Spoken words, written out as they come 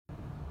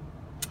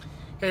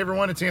Hey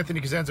everyone, it's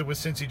Anthony Cosenza with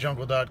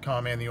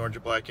CincyJungle.com and the Orange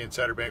and Black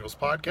Insider Bengals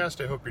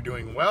podcast. I hope you're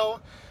doing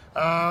well.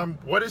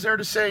 What is there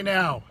to say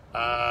now?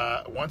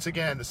 Once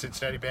again, the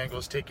Cincinnati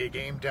Bengals take a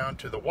game down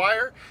to the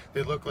wire.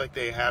 They look like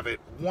they have it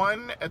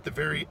won at the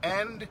very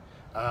end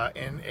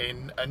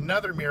in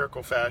another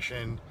miracle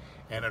fashion.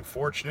 And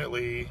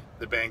unfortunately,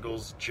 the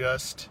Bengals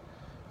just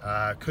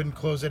couldn't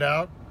close it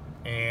out,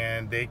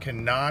 and they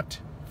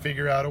cannot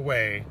figure out a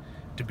way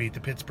to beat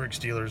the Pittsburgh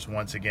Steelers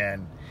once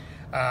again.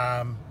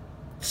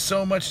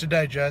 So much to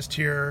digest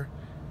here,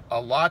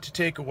 a lot to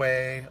take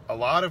away, a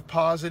lot of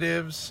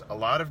positives, a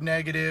lot of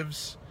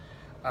negatives.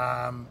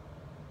 I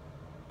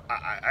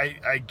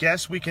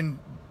guess we can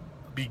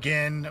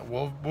begin.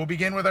 We'll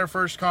begin with our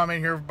first comment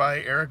here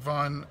by Eric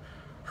von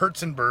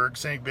Herzenberg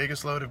saying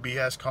biggest load of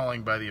BS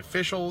calling by the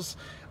officials.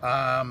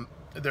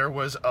 There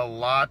was a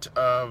lot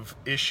of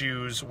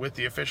issues with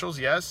the officials,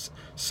 yes,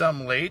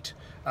 some late.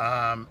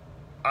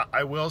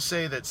 I will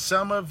say that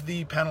some of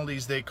the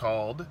penalties they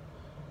called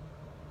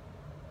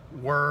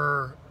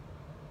were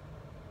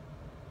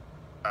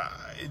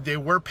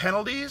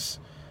penalties,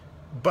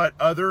 but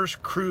others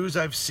crews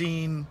I've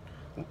seen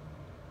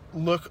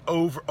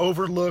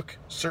overlook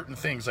certain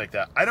things like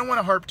that. I don't want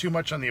to harp too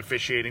much on the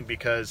officiating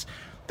because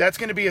that's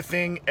going to be a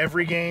thing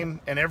every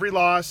game, and every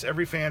loss,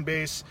 every fan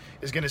base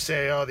is going to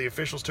say, "Oh, the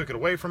officials took it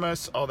away from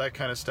us," all that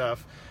kind of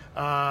stuff.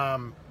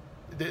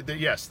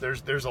 Yes,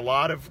 there's a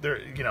lot of there.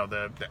 You know,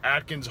 the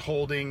Atkins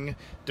holding,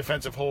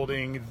 defensive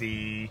holding,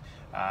 the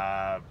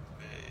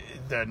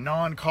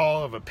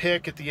non-call of a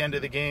pick at the end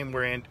of the game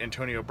where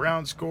Antonio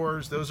Brown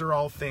scores. Those are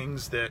all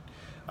things that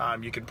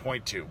you can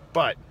point to.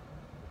 But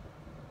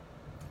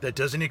that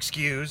doesn't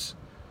excuse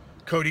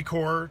Cody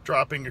Core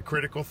dropping a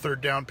critical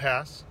third down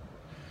pass.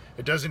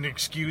 It doesn't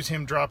excuse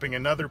him dropping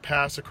another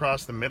pass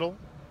across the middle.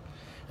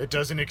 It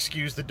doesn't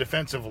excuse the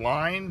defensive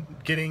line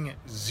getting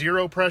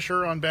zero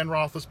pressure on Ben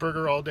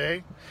Roethlisberger all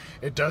day.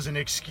 It doesn't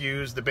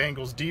excuse the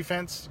Bengals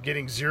defense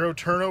getting zero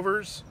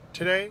turnovers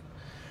today.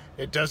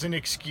 It doesn't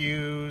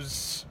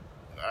excuse,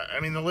 I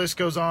mean, the list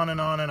goes on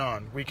and on and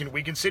on. We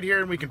can sit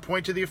here and we can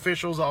point to the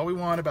officials all we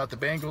want about the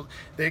Bengals.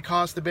 They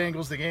cost the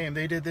Bengals the game.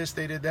 They did this,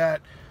 they did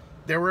that.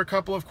 There were a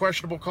couple of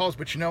questionable calls,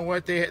 but you know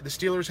what? The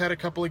Steelers had a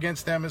couple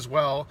against them as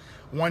well.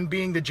 One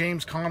being the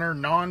James Conner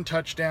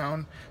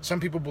non-touchdown. Some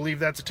people believe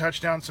that's a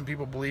touchdown. Some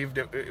people believed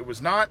it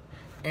was not.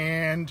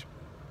 And,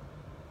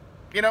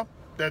 you know,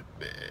 that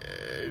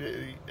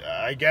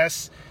I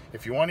guess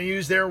if you want to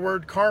use their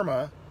word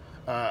karma,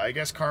 I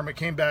guess karma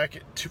came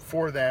back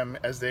for them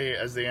as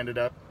they ended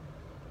up,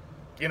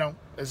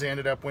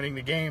 winning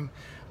the game.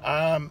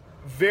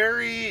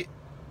 Very,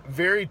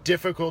 very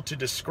difficult to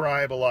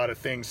describe a lot of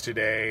things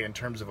today in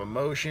terms of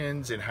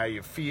emotions and how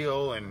you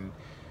feel, and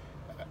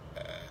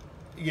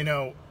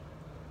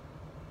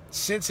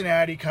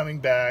Cincinnati coming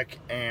back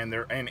and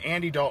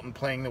Andy Dalton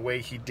playing the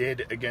way he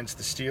did against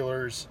the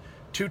Steelers.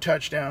 2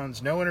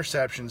 touchdowns, no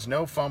interceptions,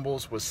 no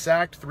fumbles, was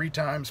sacked 3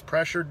 times,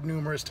 pressured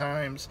numerous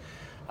times.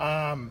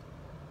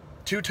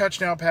 2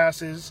 touchdown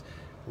passes,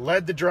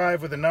 led the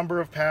drive with a number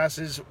of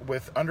passes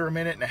with under a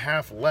minute and a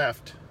half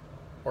left,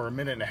 or a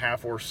minute and a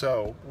half or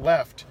so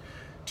left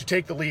to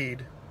take the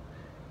lead.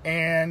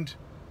 And,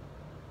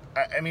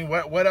 I mean,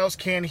 what else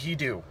can he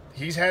do?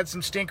 He's had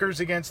some stinkers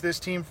against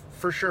this team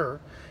for sure.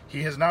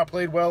 He has not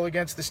played well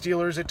against the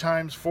Steelers at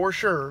times for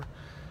sure.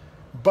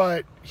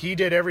 But he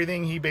did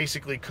everything he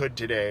basically could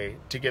today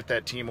to get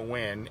that team a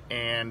win.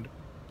 And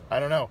I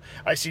don't know.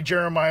 I see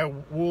Jeremiah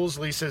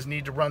Woolsey says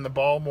need to run the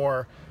ball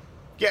more.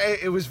 Yeah,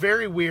 it was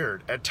very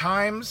weird. At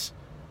times,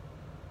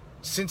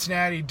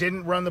 Cincinnati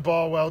didn't run the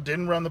ball well.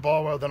 Then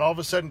all of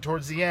a sudden,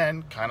 towards the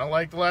end, kind of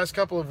like the last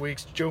couple of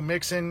weeks, Joe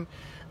Mixon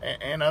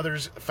and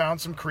others found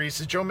some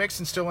creases. Joe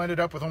Mixon still ended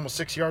up with almost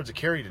 6 yards of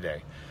carry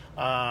today.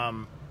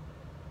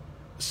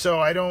 So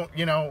I don't,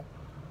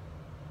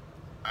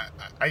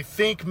 I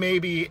think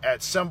maybe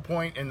at some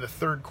point in the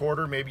third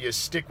quarter, maybe you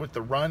stick with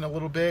the run a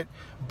little bit.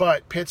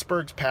 But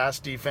Pittsburgh's pass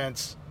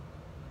defense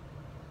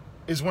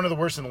is one of the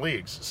worst in the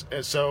leagues.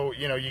 So,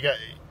 you got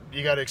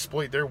to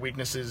exploit their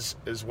weaknesses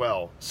as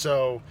well.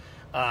 So,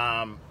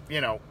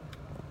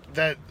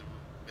 that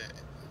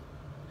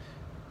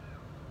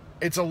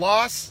it's a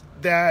loss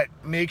that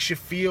makes you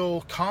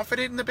feel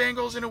confident in the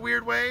Bengals in a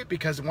weird way,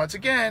 because once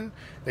again,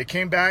 they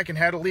came back and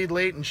had a lead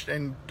late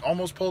and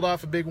almost pulled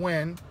off a big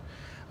win.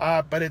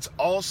 But it's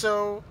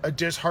also a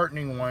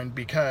disheartening one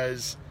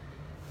because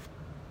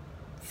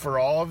for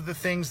all of the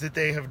things that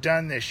they have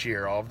done this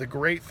year, all of the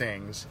great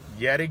things,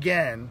 yet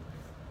again,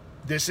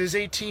 this is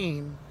a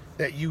team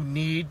that you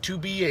need to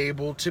be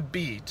able to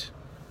beat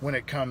when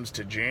it comes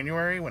to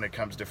January, when it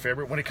comes to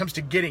February, when it comes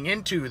to getting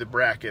into the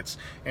brackets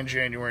in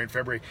January and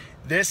February.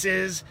 This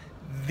is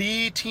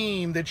the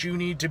team that you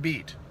need to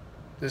beat.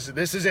 This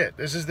is it.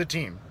 This is the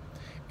team.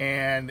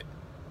 And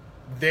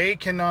they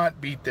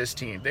cannot beat this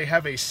team. They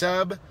have a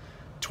sub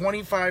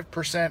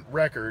 25%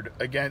 record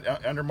again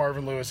under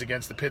Marvin Lewis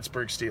against the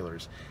Pittsburgh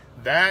Steelers.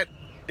 That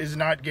is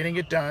not getting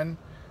it done.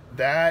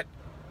 That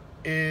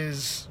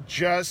is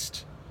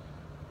just,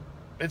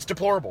 it's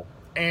deplorable.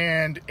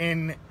 And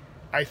in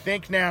I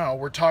think now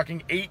we're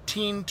talking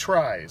 18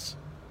 tries,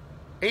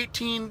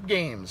 18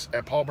 games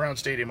at Paul Brown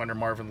Stadium under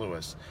Marvin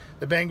Lewis.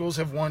 The Bengals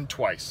have won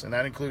twice, and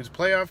that includes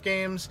playoff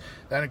games.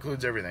 That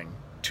includes everything.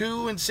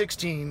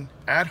 2-16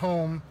 at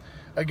home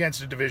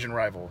against a division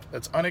rival.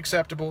 That's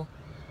unacceptable.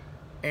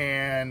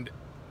 And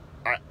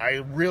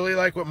I really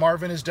like what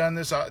Marvin has done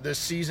this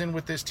season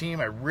with this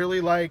team. I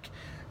really like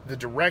the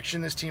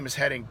direction this team is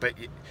heading. But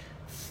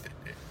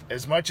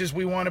as much as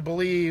we want to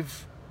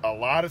believe a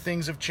lot of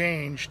things have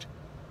changed,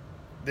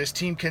 this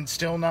team can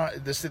still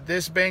not, this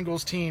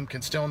Bengals team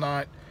can still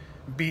not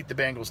beat the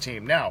Bengals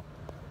team. Now,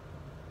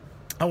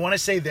 I want to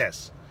say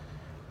this.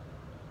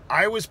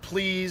 I was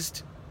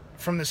pleased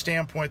from the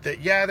standpoint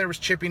that, yeah, there was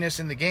chippiness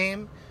in the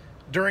game,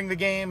 during the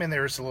game, and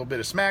there was a little bit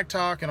of smack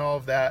talk and all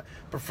of that.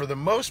 But for the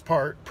most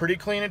part, pretty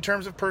clean in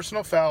terms of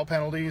personal foul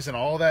penalties and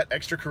all that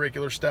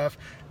extracurricular stuff.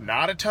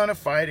 Not a ton of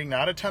fighting,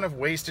 not a ton of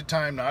wasted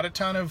time, not a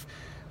ton of,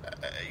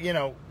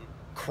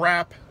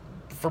 crap,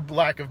 for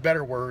lack of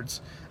better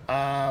words.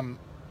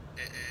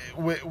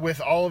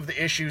 With all of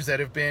the issues that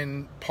have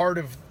been part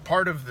of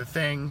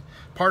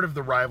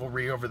the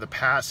rivalry over the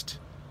past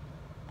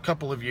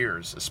couple of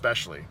years,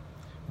 especially.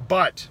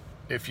 But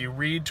if you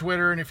read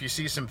Twitter and if you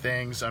see some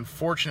things,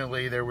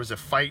 unfortunately, there was a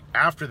fight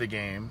after the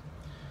game,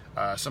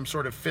 some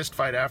sort of fist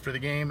fight after the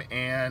game,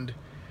 and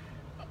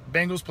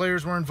Bengals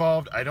players were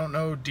involved. I don't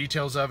know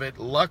details of it.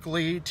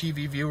 Luckily,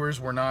 TV viewers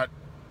were not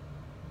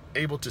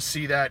able to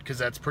see that because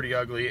that's pretty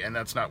ugly, and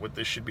that's not what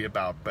this should be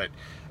about. But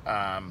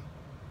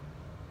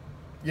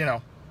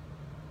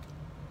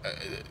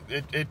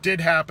it did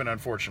happen,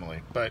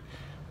 unfortunately. But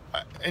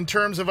in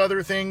terms of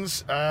other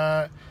things,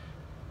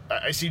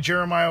 I see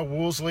Jeremiah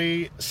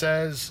Woolsey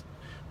says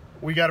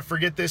we got to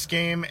forget this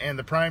game and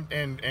the prime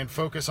and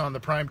focus on the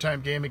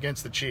primetime game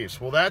against the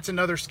Chiefs. Well, that's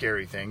another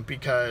scary thing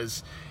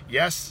because,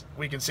 yes,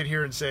 we can sit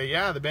here and say,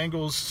 yeah, the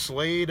Bengals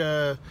slayed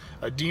a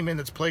demon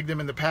that's plagued them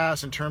in the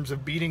past in terms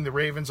of beating the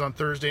Ravens on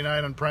Thursday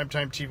night on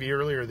primetime TV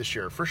earlier this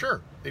year. For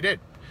sure, they did.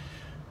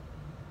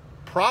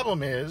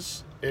 Problem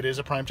is, it is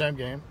a primetime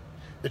game.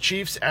 The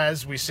Chiefs,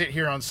 as we sit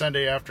here on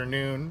Sunday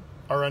afternoon,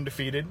 are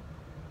undefeated.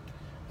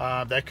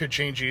 That could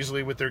change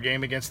easily with their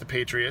game against the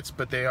Patriots,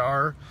 but they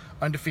are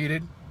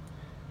undefeated.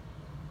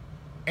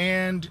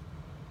 And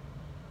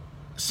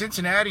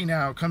Cincinnati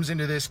now comes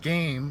into this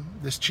game,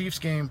 this Chiefs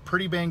game,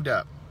 pretty banged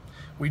up.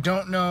 We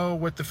don't know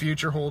what the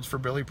future holds for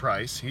Billy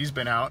Price. He's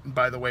been out, and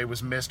by the way,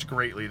 was missed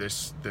greatly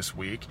this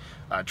week.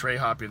 Trey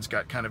Hopkins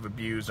got kind of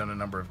abused on a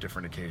number of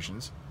different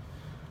occasions.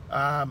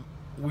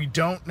 We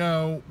don't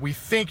know. We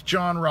think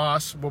John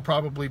Ross will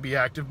probably be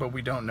active, but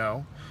we don't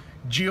know.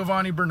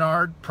 Giovanni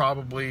Bernard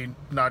probably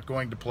not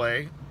going to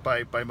play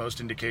by most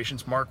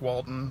indications. Mark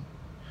Walton,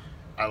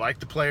 I like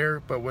the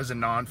player, but was a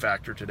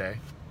non-factor today.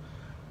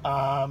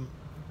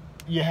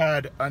 You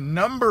had a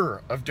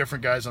number of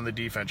different guys on the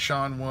defense.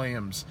 Sean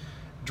Williams,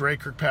 Dre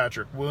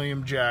Kirkpatrick,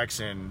 William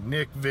Jackson,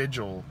 Nick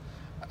Vigil.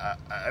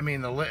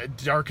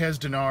 Darqueze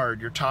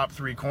Dennard, your top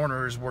three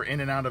corners were in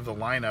and out of the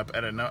lineup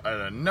at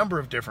a number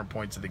of different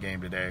points of the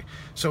game today.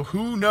 So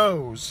who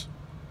knows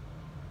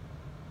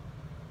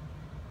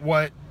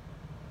what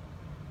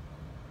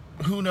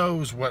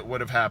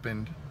would have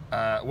happened,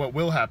 what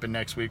will happen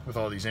next week with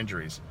all these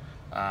injuries.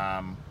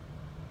 I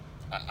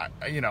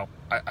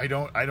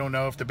don't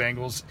know if the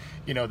Bengals,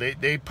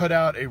 they put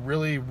out a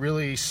really,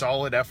 really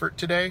solid effort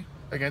today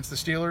against the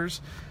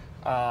Steelers.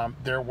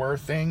 There were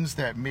things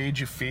that made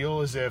you feel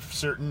as if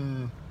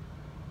certain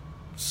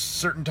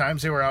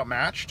times they were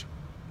outmatched.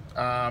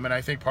 And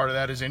I think part of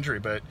that is injury,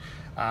 but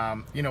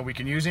we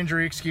can use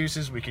injury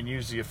excuses. We can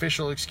use the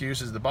official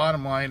excuses. The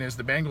bottom line is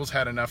the Bengals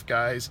had enough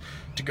guys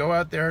to go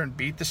out there and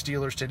beat the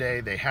Steelers today.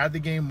 They had the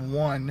game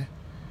won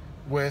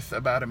with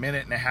about a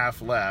minute and a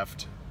half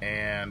left,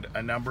 and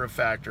a number of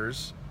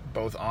factors,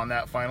 both on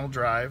that final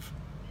drive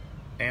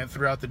and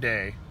throughout the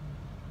day,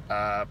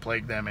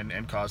 plagued them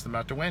and caused them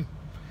not to win.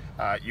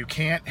 You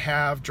can't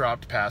have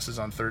dropped passes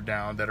on third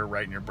down that are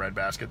right in your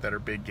breadbasket, that are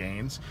big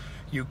gains.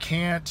 You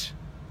can't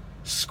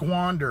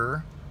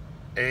squander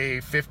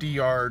a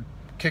 50-yard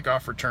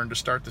kickoff return to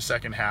start the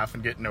second half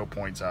and get no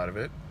points out of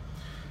it.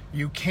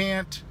 You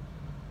can't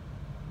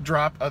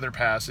drop other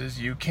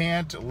passes. You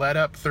can't let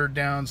up third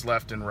downs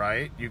left and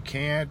right. You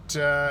can't,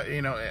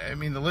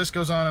 the list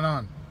goes on and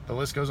on. The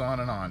list goes on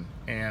and on.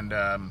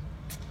 And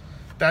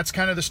that's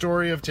kind of the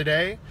story of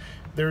today.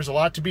 There's a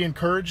lot to be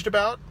encouraged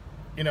about.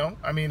 This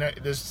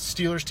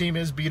Steelers team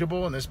is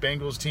beatable, and this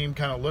Bengals team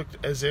kind of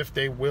looked as if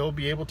they will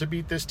be able to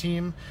beat this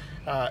team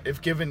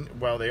if given,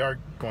 they are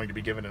going to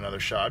be given another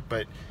shot,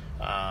 but,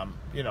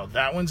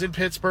 that one's in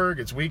Pittsburgh.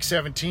 It's week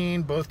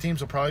 17. Both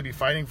teams will probably be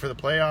fighting for the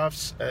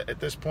playoffs at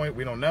this point.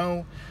 We don't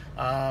know.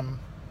 I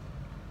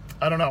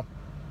don't know.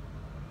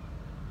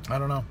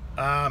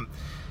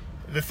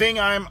 The thing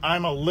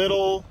I'm a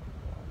little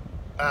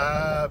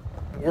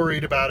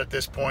worried about at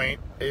this point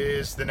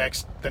is the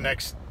next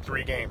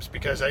three games,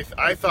 because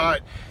I thought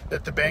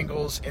that the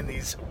Bengals in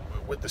these,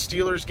 with the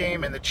Steelers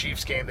game and the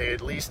Chiefs game, they at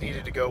least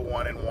needed to go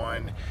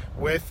 1-1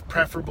 with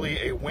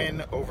preferably a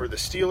win over the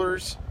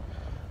Steelers.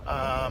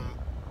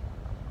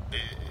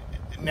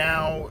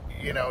 now,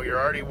 you're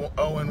already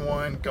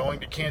 0-1 going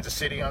to Kansas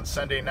City on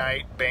Sunday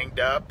night, banged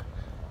up.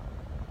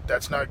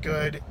 That's not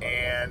good.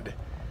 And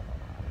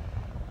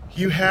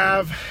you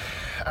have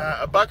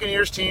a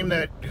Buccaneers team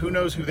that who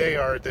knows who they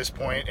are at this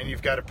point, and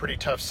you've got a pretty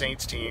tough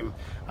Saints team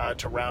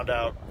to round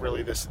out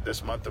really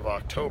this month of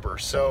October.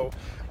 So,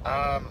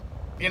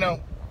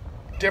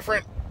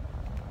 different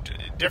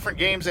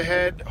games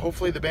ahead.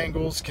 Hopefully the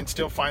Bengals can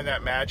still find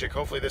that magic.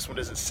 Hopefully this one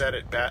doesn't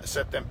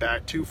set them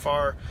back too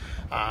far.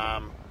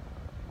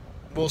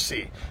 We'll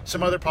see.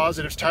 Some other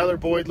positives. Tyler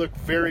Boyd looked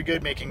very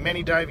good, making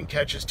many diving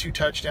catches, 2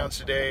 touchdowns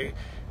today.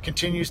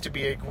 Continues to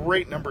be a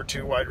great number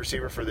 2 wide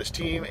receiver for this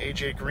team.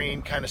 A.J.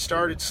 Green kind of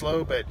started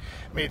slow, but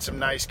made some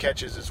nice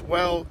catches as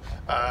well.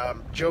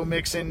 Joe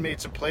Mixon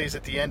made some plays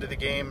at the end of the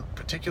game,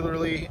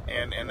 particularly,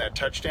 and that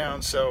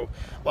touchdown. So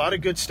a lot of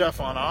good stuff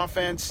on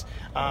offense.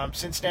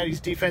 Cincinnati's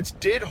defense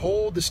did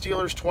hold the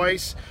Steelers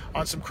twice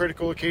on some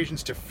critical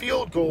occasions to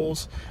field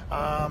goals,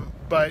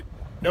 but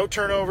no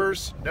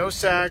turnovers, no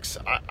sacks.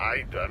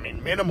 I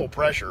mean, minimal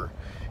pressure.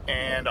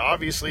 And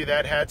obviously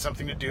that had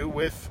something to do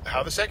with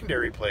how the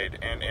secondary played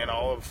and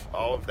all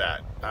of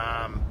that.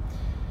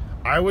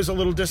 I was a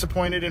little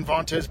disappointed in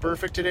Vontaze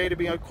Burfict today, to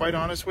be quite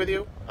honest with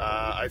you.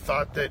 I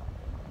thought that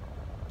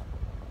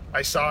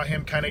I saw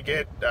him kind of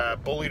get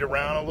bullied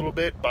around a little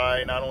bit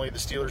by not only the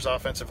Steelers'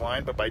 offensive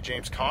line, but by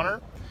James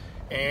Conner.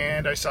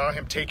 And I saw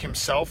him take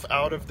himself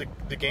out of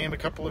the game a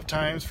couple of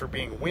times for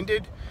being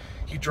winded.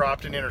 He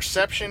dropped an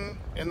interception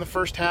in the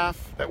first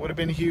half that would have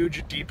been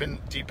huge,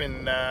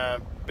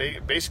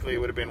 basically it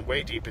would have been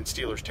way deep in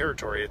Steelers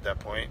territory at that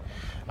point.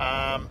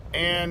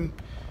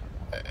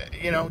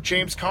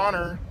 James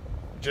Conner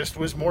just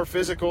was more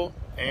physical,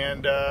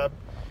 and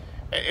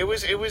it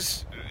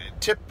was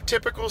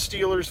typical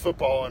Steelers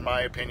football, in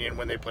my opinion,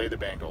 when they play the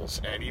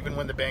Bengals. And even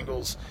when the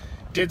Bengals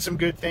did some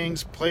good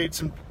things, played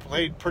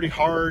pretty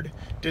hard,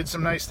 did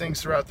some nice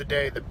things throughout the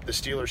day, the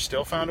Steelers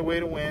still found a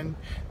way to win.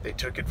 They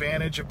took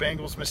advantage of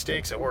Bengals'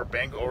 mistakes or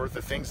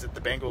the things that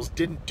the Bengals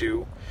didn't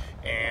do,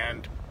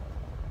 and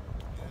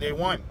they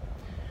won.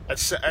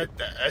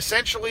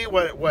 Essentially,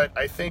 what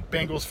I think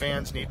Bengals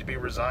fans need to be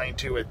resigned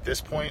to at this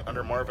point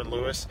under Marvin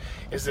Lewis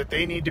is that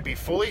they need to be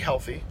fully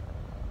healthy,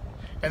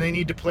 and they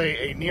need to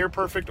play a near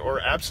perfect or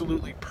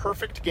absolutely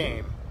perfect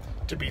game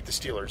to beat the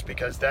Steelers,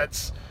 because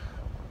that's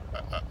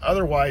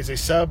otherwise a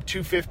sub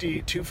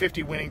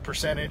 250 winning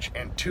percentage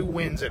and 2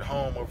 wins at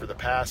home over the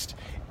past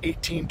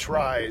 18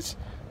 tries.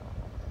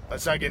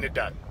 That's not getting it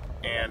done.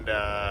 And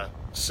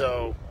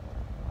so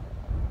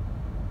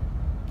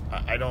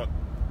I don't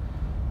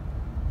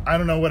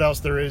know what else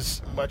there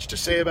is much to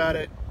say about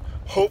it.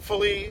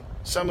 Hopefully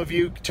some of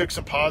you took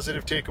some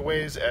positive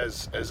takeaways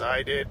as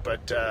I did,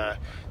 but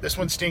this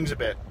one stings a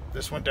bit.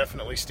 This one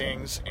definitely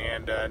stings,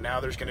 and now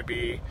there's going to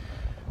be,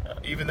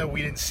 even though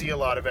we didn't see a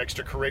lot of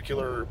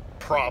extracurricular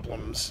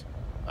problems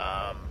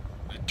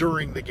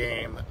during the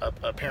game,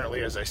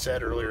 apparently, as I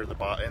said earlier in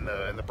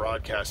the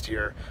broadcast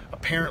here,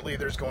 apparently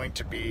there's going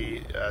to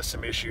be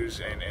some issues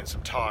and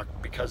some talk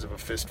because of a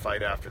fist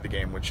fight after the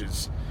game, which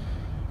is,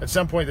 at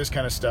some point, this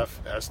kind of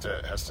stuff has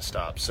to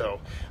stop. So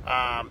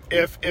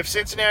if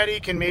Cincinnati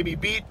can maybe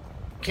beat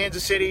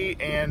Kansas City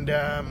and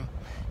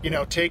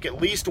take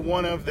at least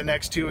one of the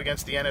next 2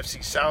 against the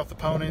NFC South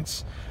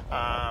opponents,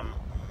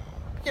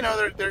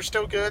 they're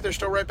still good. They're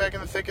still right back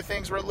in the thick of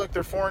things. Look,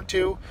 they're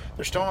 4-2.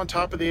 They're still on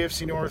top of the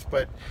AFC North,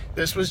 but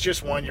this was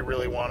just one you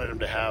really wanted them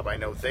to have. I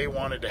know they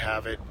wanted to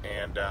have it,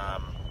 and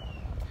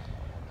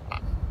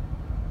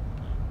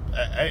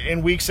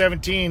in Week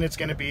 17, it's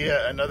going to be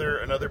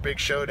another big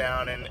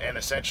showdown, and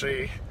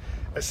essentially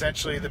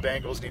the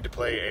Bengals need to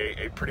play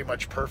a pretty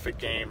much perfect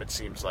game, it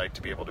seems like,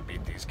 to be able to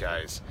beat these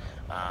guys.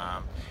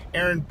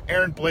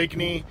 Aaron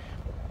Blakeney,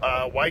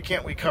 why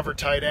can't we cover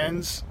tight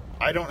ends?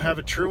 I don't have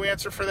a true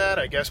answer for that.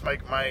 I guess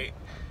my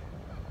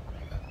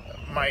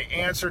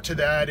answer to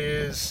that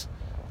is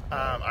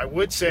I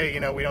would say,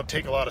 we don't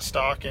take a lot of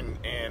stock in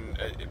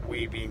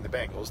we being the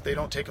Bengals, they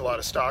don't take a lot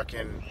of stock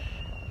in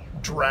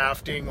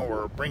drafting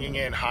or bringing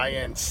in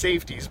high-end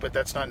safeties, but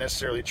that's not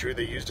necessarily true.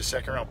 They used a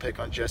second-round pick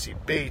on Jesse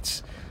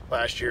Bates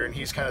last year, and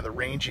he's kind of the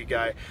rangy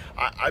guy.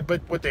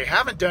 But what they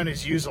haven't done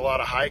is use a lot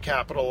of high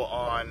capital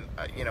on,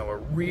 a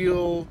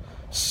real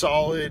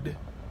solid,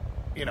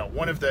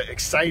 one of the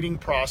exciting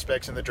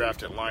prospects in the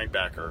draft at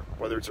linebacker,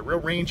 whether it's a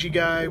real rangy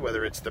guy,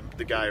 whether it's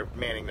the guy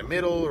manning the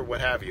middle or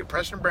what have you.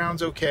 Preston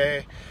Brown's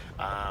okay.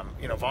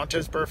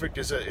 Vontaze Burfict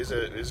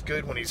is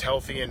good when he's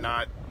healthy and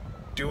not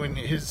doing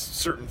his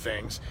certain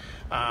things.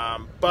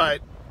 But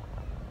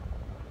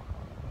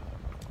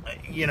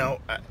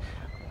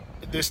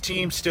this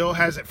team still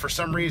hasn't, for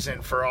some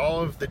reason, for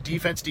all of the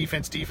defense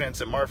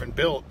that Marvin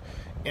built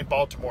in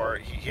Baltimore,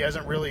 he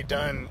hasn't really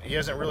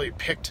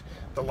picked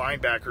the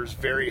linebackers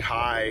very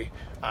high,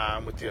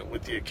 with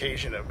the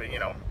occasion of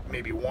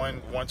maybe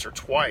once or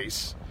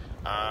twice,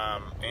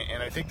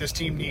 and I think this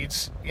team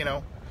needs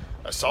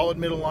a solid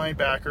middle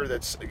linebacker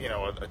that's, you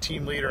know, a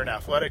team leader, an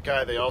athletic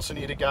guy. They also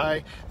need a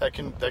guy that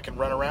can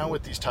run around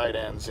with these tight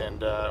ends,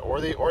 and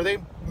or they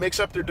mix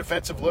up their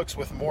defensive looks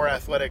with more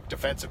athletic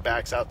defensive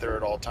backs out there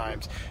at all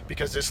times,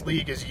 because this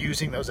league is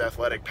using those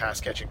athletic pass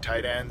catching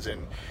tight ends,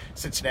 and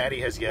Cincinnati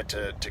has yet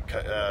to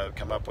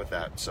come up with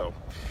that. So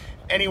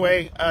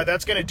anyway,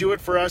 that's going to do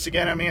it for us.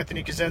 Again, I'm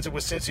Anthony Cosenza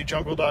with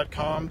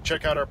CincyJungle.com.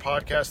 Check out our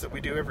podcast that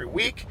we do every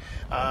week,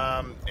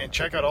 and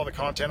check out all the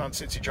content on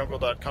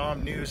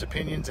CincyJungle.com. News,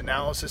 opinions,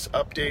 analysis,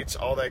 updates,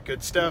 all that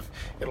good stuff.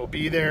 It'll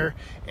be there.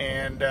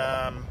 And,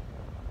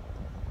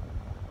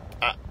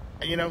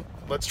 you know,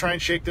 let's try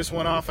and shake this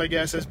one off, I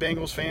guess, as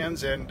Bengals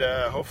fans. And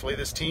hopefully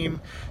this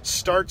team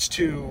starts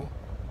to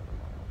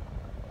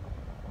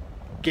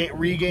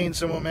regain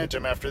some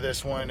momentum after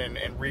this one, and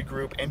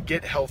regroup and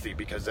get healthy,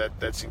 because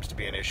that seems to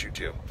be an issue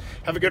too.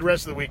 Have a good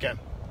rest of the weekend.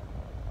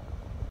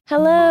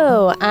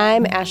 Hello,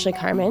 I'm Ashley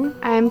Carmen.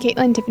 I'm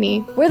Caitlin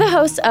Tiffany. We're the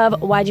hosts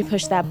of Why'd You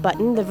Push That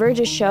Button, The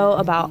Verge's show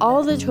about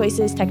all the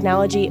choices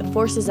technology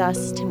forces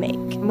us to make.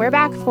 And we're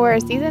back for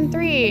season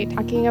 3,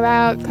 talking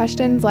about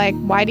questions like,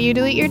 why do you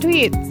delete your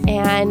tweets?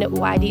 And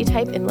why do you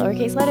type in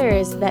lowercase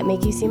letters that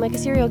make you seem like a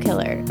serial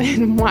killer?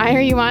 And why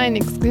are you on an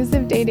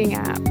exclusive dating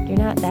app? You're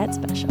not that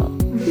special.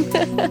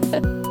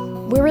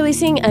 We're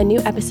releasing a new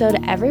episode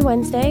every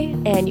Wednesday,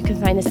 and you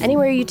can find us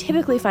anywhere you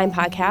typically find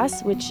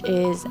podcasts, which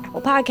is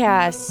Apple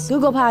Podcasts,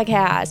 Google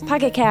Podcasts,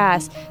 Pocket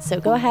Casts. So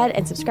go ahead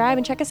and subscribe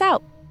and check us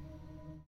out.